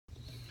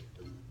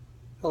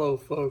Hello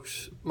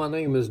folks, my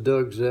name is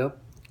Doug Zepp.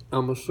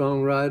 I'm a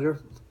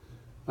songwriter.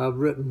 I've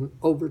written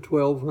over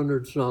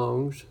 1,200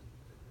 songs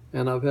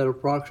and I've had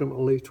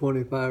approximately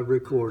 25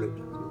 recorded.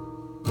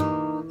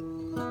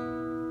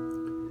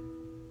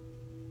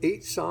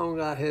 Each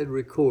song I had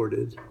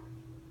recorded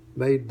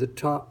made the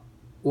top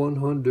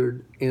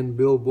 100 in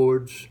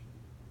Billboard's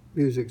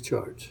music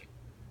charts.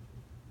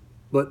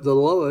 But the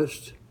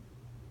lowest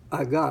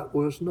I got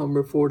was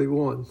number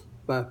 41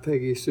 by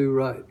Peggy Sue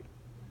Wright.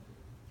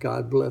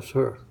 God bless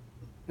her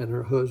and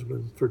her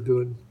husband for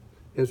doing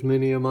as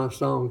many of my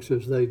songs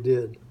as they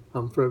did.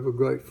 I'm forever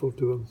grateful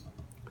to them.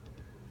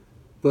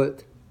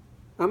 But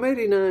I'm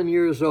 89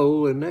 years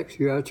old, and next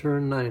year I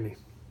turn 90.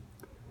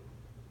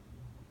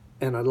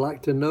 And I'd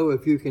like to know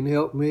if you can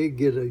help me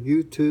get a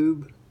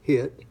YouTube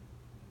hit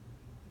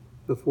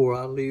before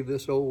I leave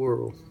this old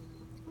world.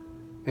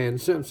 And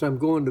since I'm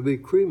going to be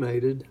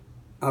cremated,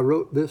 I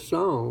wrote this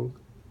song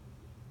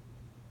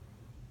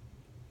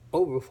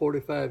over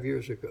 45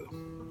 years ago.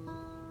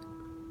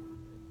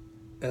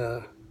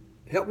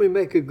 Help me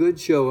make a good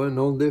showing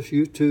on this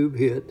YouTube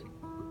hit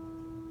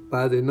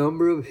by the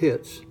number of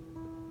hits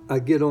I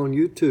get on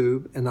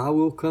YouTube, and I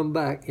will come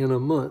back in a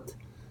month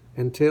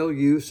and tell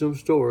you some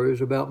stories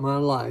about my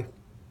life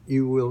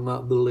you will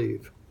not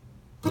believe.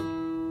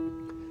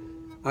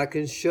 I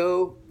can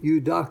show you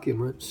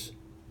documents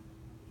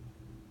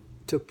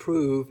to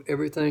prove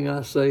everything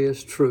I say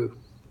is true.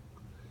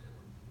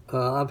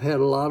 I've had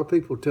a lot of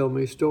people tell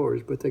me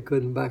stories, but they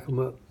couldn't back them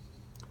up.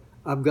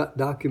 I've got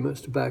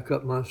documents to back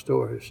up my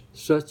stories,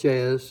 such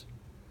as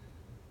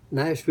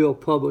Nashville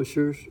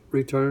publishers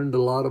returned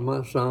a lot of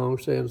my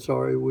songs saying,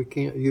 sorry, we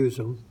can't use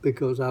them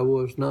because I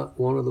was not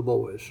one of the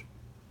boys.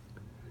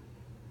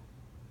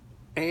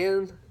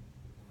 And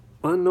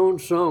unknown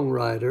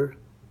songwriter,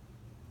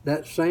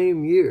 that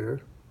same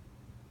year,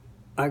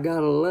 I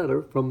got a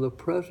letter from the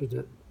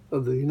President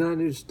of the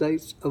United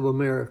States of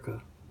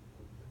America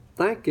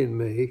thanking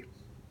me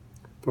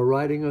for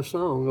writing a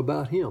song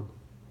about him.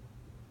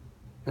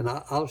 And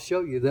I'll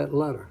show you that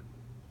letter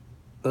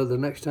the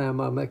next time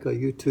I make a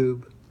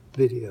YouTube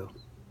video.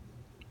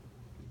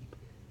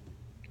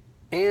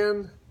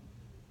 And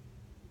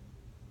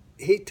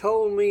he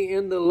told me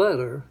in the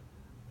letter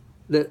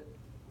that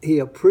he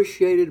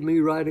appreciated me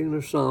writing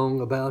a song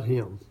about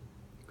him.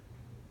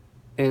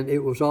 And it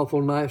was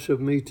awful nice of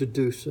me to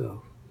do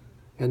so.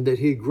 And that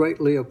he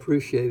greatly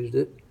appreciated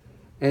it.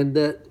 And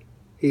that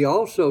he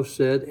also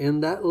said in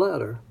that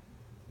letter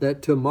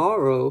that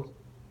tomorrow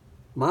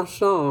my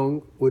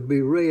song would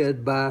be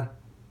read by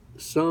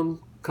some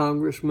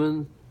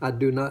congressman. I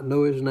do not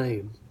know his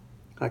name.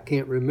 I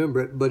can't remember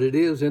it, but it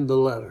is in the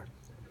letter,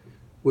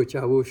 which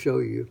I will show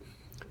you.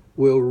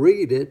 We'll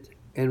read it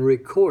and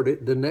record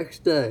it the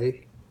next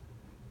day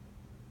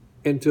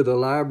into the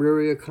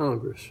Library of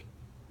Congress,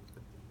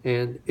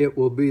 and it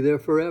will be there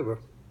forever.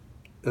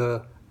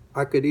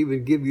 I could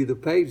even give you the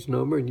page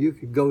number and you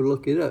could go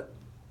look it up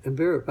and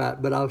verify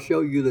it, but I'll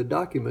show you the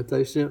document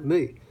they sent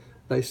me.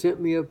 They sent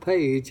me a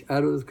page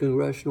out of the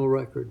congressional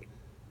record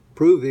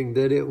proving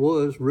that it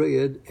was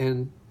read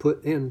and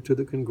put into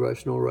the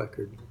congressional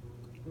record.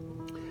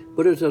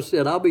 But as I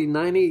said, I'll be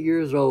 90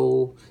 years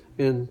old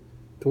in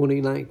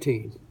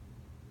 2019.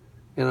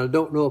 And I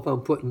don't know if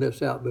I'm putting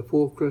this out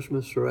before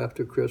Christmas or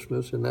after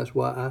Christmas, and that's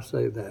why I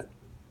say that.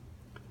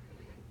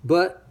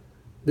 But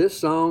this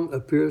song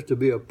appears to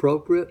be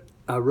appropriate.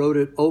 I wrote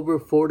it over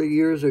 40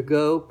 years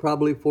ago,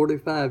 probably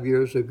 45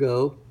 years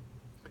ago,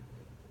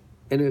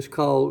 and it's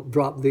called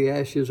Drop the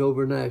Ashes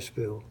Over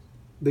Nashville,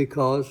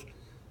 because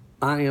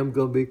I am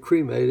going to be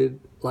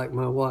cremated like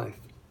my wife.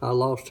 I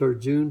lost her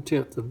June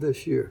 10th of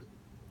this year.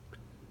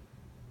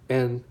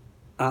 And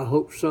I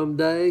hope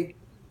someday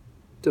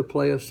to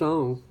play a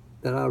song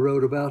that I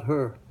wrote about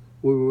her.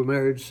 We were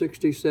married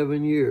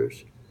 67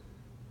 years,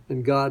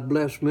 and God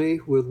blessed me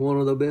with one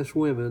of the best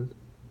women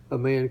a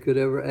man could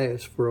ever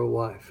ask for a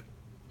wife.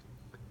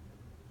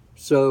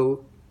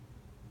 So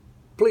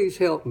please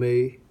help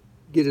me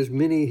get as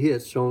many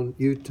hits on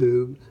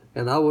YouTube,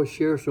 and I will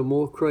share some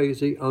more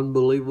crazy,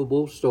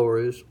 unbelievable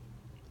stories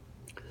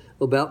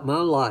about my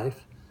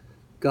life.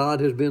 God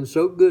has been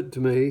so good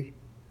to me,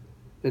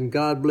 and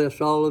God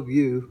bless all of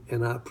you,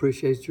 and I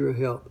appreciate your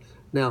help.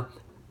 Now,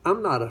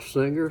 I'm not a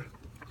singer.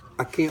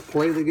 I can't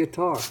play the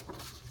guitar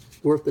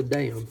worth a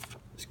damn.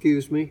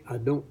 Excuse me, I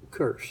don't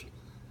curse,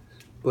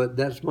 but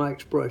that's my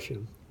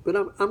expression. But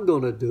I'm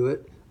going to do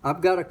it.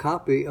 I've got a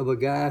copy of a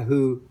guy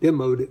who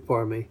demoed it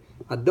for me.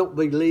 I don't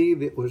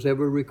believe it was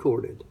ever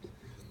recorded,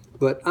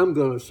 but I'm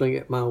going to sing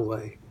it my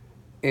way.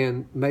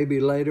 And maybe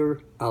later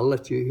I'll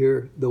let you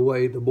hear the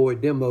way the boy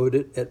demoed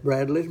it at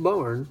Bradley's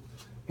Barn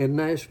in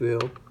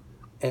Nashville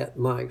at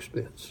my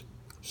expense.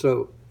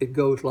 So it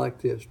goes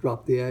like this: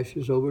 drop the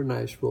ashes over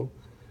Nashville.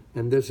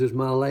 And this is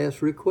my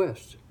last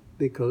request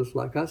because,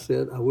 like I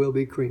said, I will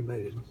be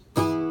cremated.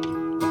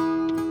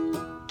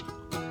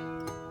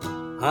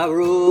 I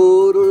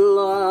wrote a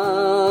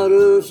lot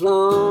of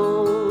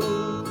songs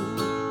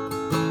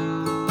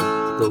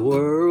the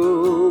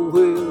world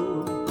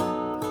will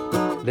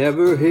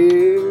never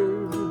hear.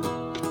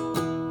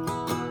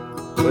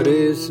 but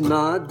it's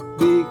not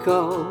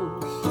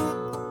because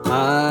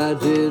I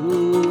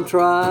didn't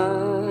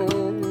try.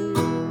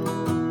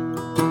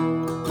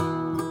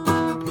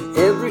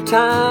 Every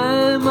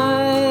time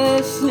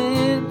I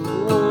sent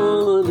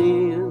one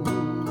in,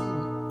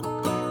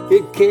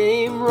 it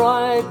came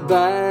right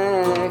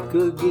back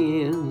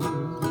again.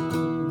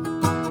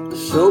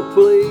 So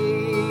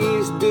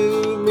please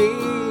do me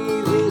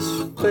this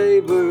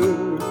favor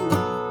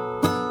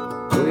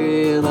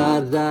when I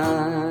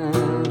die.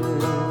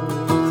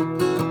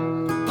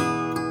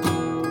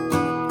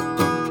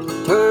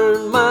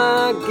 Turn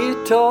my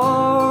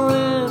guitar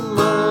and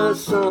my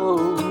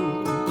song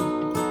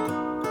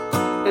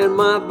and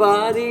my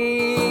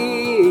body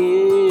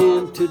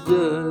into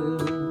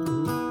dust,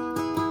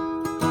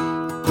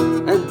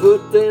 and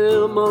put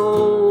them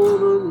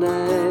on a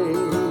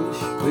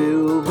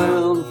Nashville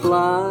bound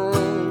flight.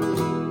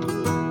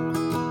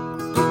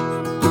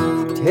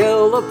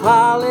 Tell the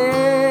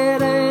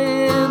pilot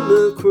and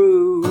the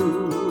crew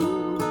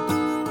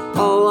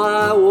all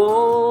I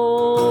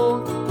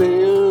want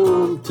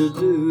them to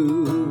do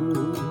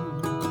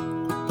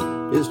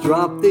is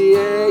drop the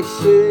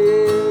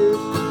ashes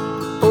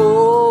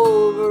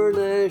over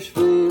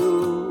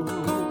Nashville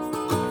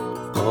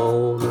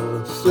on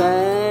a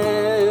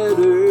Saturday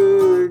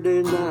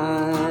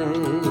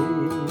night.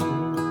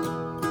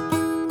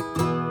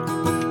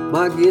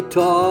 My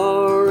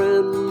guitar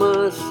and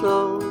my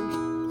songs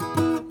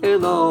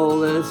and all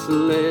that's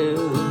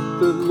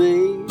left of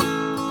me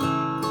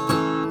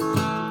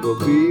will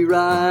be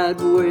right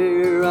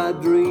where I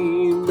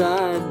dreamed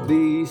I'd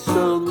be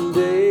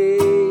someday.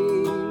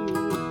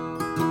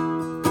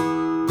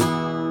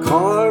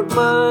 Carve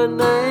my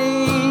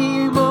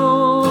name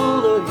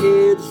on a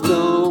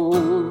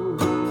headstone,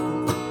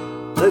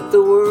 let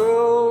the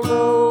world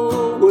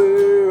know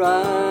where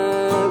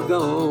I've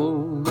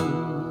gone.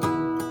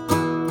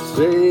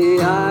 Say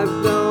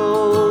I've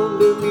gone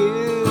to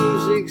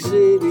Music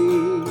City,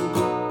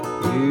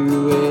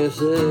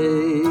 USA.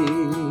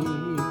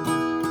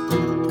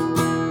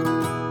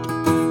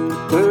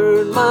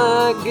 Turn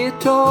my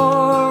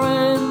guitar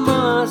and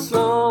my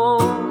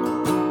song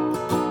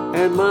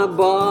and my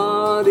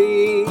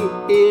body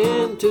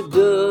into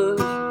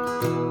dust,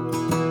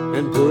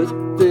 and put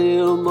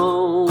them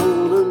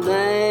on a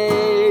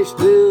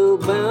Nashville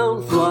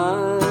bound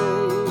flight.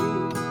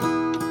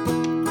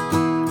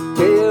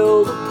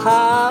 Tell the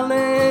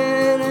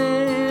pilot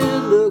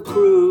and the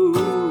crew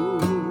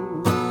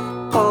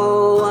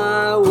all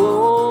I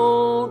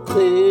want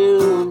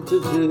them to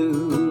do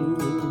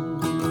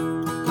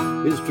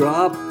is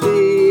drop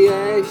the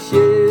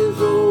ashes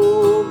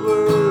over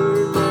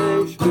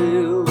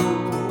Nashville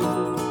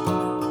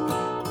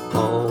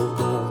on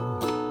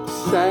a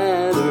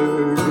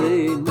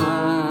Saturday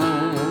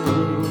night.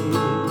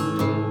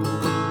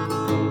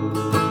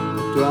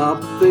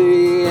 Drop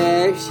the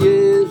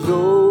ashes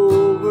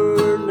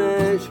over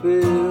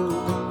Nashville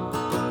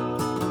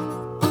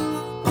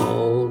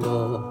on a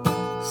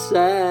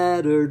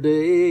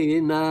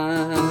Saturday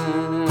night.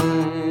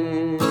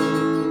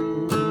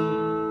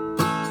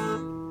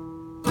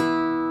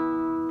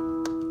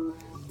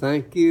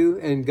 Thank you,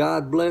 and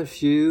God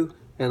bless you,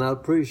 and I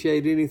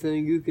appreciate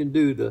anything you can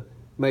do to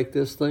make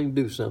this thing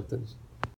do something.